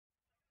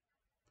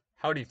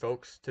Howdy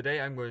folks, today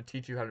I'm going to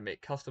teach you how to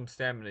make custom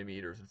stamina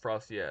meters in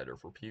Frosty Editor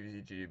for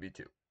PvZ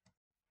GW2.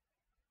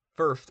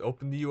 First,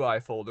 open the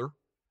UI folder,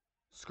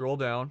 scroll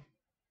down,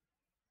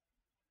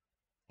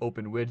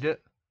 open Widget,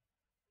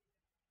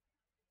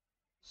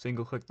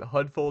 single click the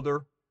HUD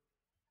folder,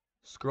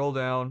 scroll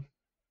down,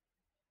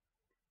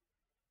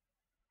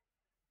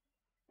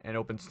 and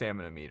open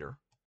Stamina Meter.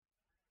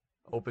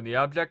 Open the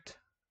object,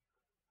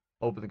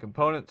 open the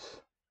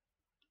components,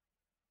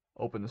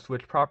 open the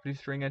switch property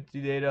string entity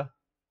data,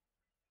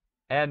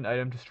 add an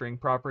item to string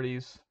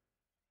properties,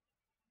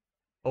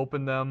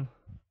 open them,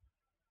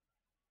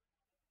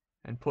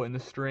 and put in the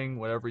string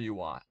whatever you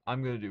want.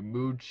 I'm going to do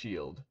Mood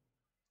Shield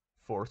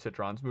for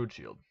Citron's Mood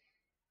Shield.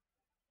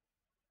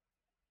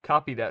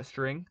 Copy that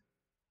string,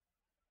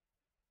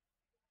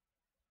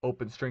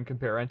 open string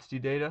compare entity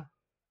data,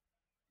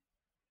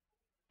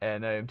 add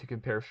an item to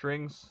compare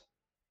strings,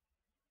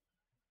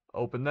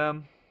 open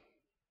them,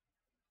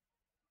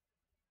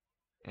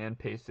 and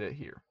paste it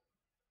here.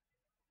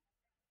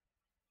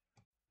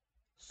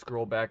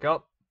 Scroll back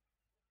up,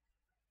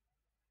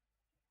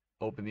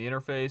 open the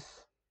interface,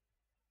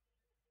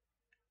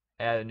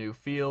 add a new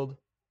field,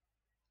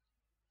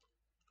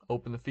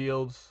 open the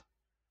fields.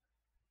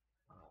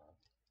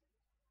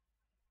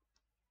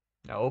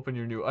 Now open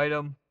your new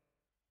item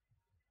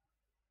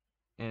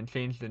and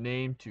change the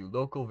name to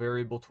local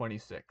variable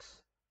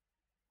 26.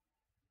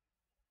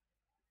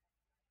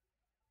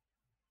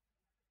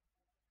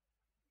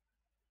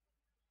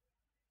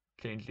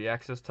 Change the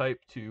access type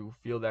to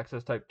field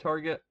access type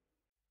target.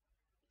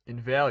 In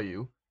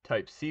value,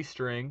 type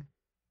cstring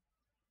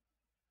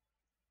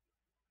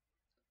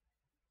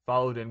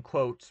followed in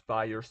quotes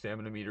by your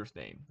stamina meter's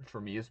name, which for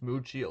me is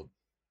Mood Shield.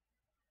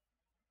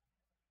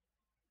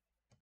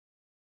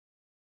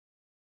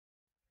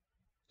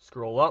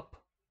 Scroll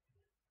up,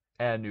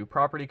 add a new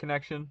property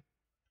connection,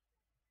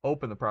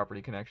 open the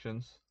property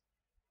connections,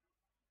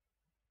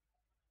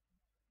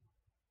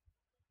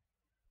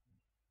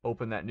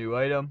 open that new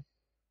item,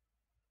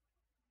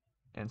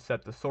 and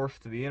set the source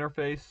to the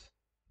interface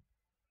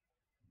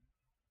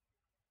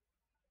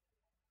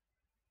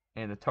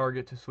and the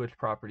target to switch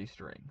property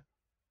string.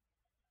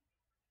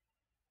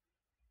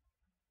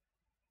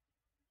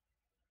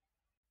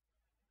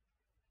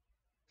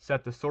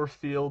 Set the source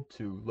field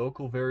to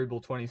local variable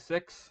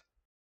 26.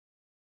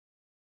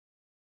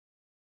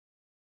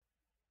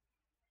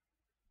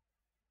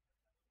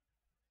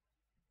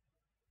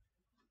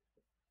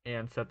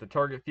 And set the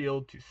target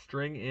field to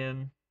string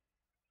in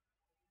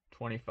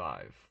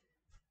 25.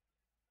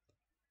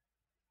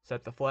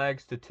 Set the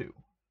flags to 2.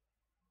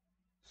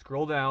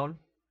 Scroll down,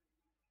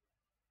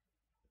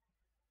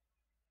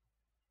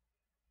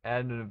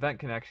 add an event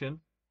connection,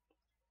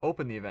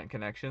 open the event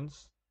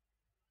connections,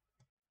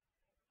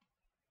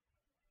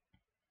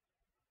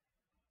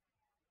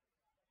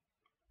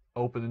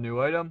 open the new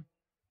item,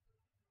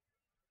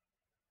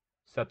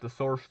 set the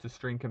source to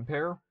string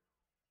compare,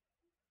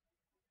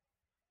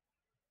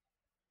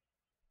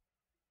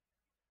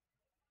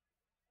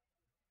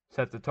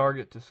 set the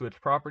target to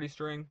switch property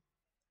string,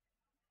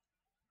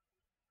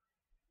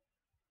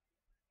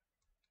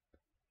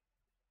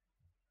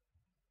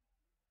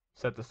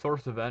 set the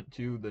source event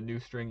to the new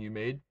string you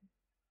made,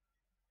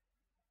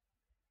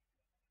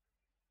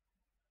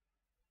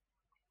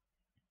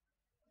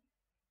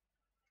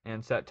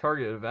 and set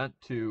target event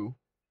to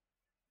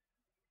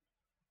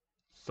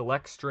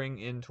select string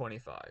in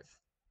 25.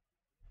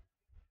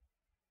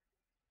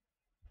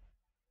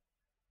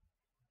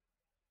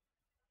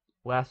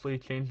 Lastly,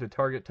 change the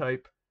target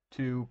type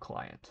to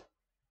client.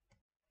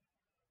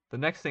 The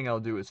next thing I'll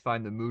do is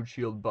find the Mood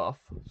Shield buff,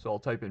 so I'll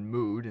type in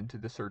Mood into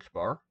the search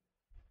bar.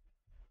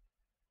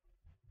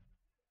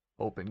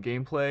 Open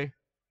Gameplay,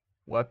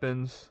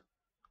 Weapons,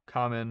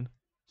 Common,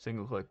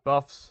 single-click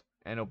Buffs,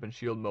 and open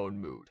Shield Mode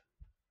Mood.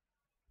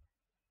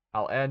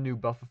 I'll add new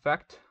buff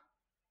effect,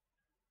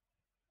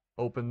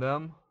 open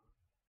them,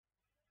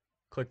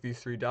 click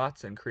these 3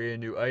 dots and create a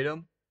new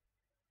item,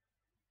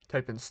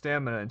 type in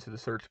Stamina into the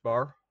search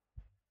bar,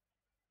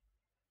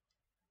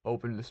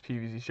 open this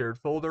PvZ shared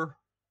folder,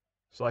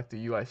 select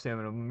the UI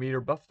Stamina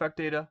Meter buff effect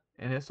data,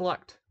 and hit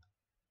select.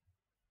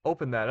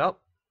 Open that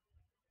up,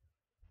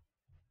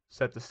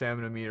 set the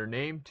Stamina Meter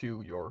name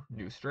to your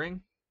new string,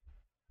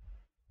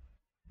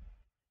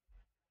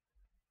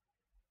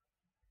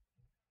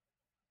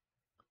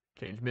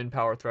 change min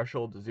power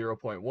threshold to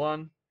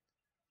 0.1,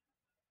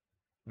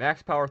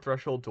 max power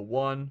threshold to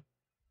 1,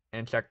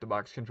 and check the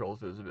box controls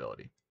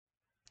visibility.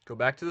 Go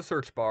back to the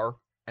search bar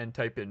and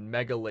type in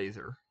Mega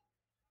Laser.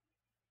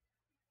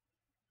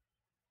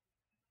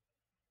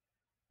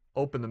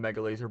 Open the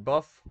Mega Laser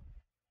buff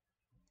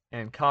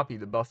and copy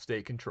the buff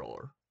state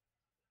controller.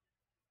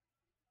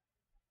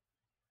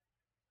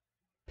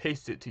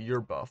 Paste it to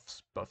your buff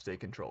state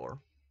controller.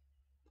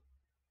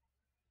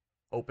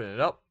 Open it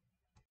up.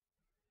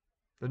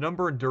 The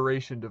number and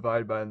duration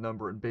divided by the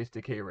number and base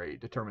decay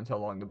rate determines how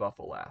long the buff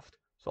will last.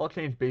 So I'll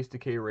change base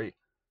decay rate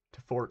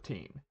to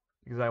 14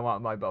 because I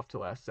want my buff to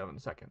last 7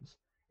 seconds.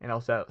 And I'll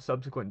set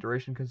subsequent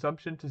duration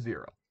consumption to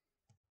 0.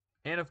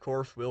 And of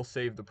course, we'll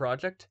save the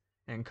project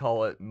and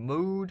call it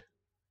Mood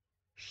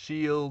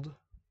Shield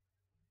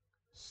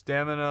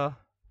Stamina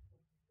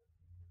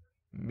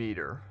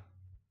Meter.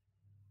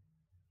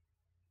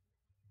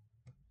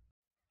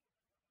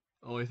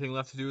 Only thing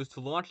left to do is to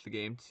launch the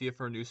game to see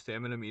if our new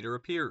stamina meter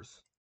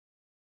appears.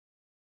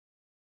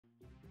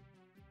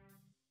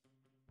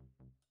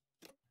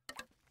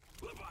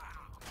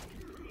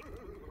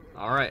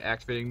 Alright,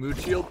 activating Mood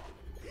Shield,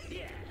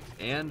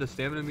 and the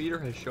stamina meter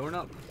has shown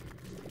up.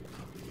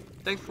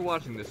 Thanks for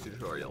watching this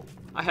tutorial.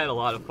 I had a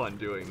lot of fun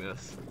doing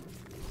this.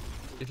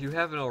 If you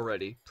haven't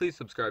already, please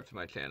subscribe to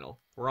my channel.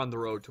 We're on the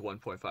road to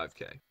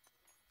 1.5K.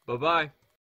 Bye-bye!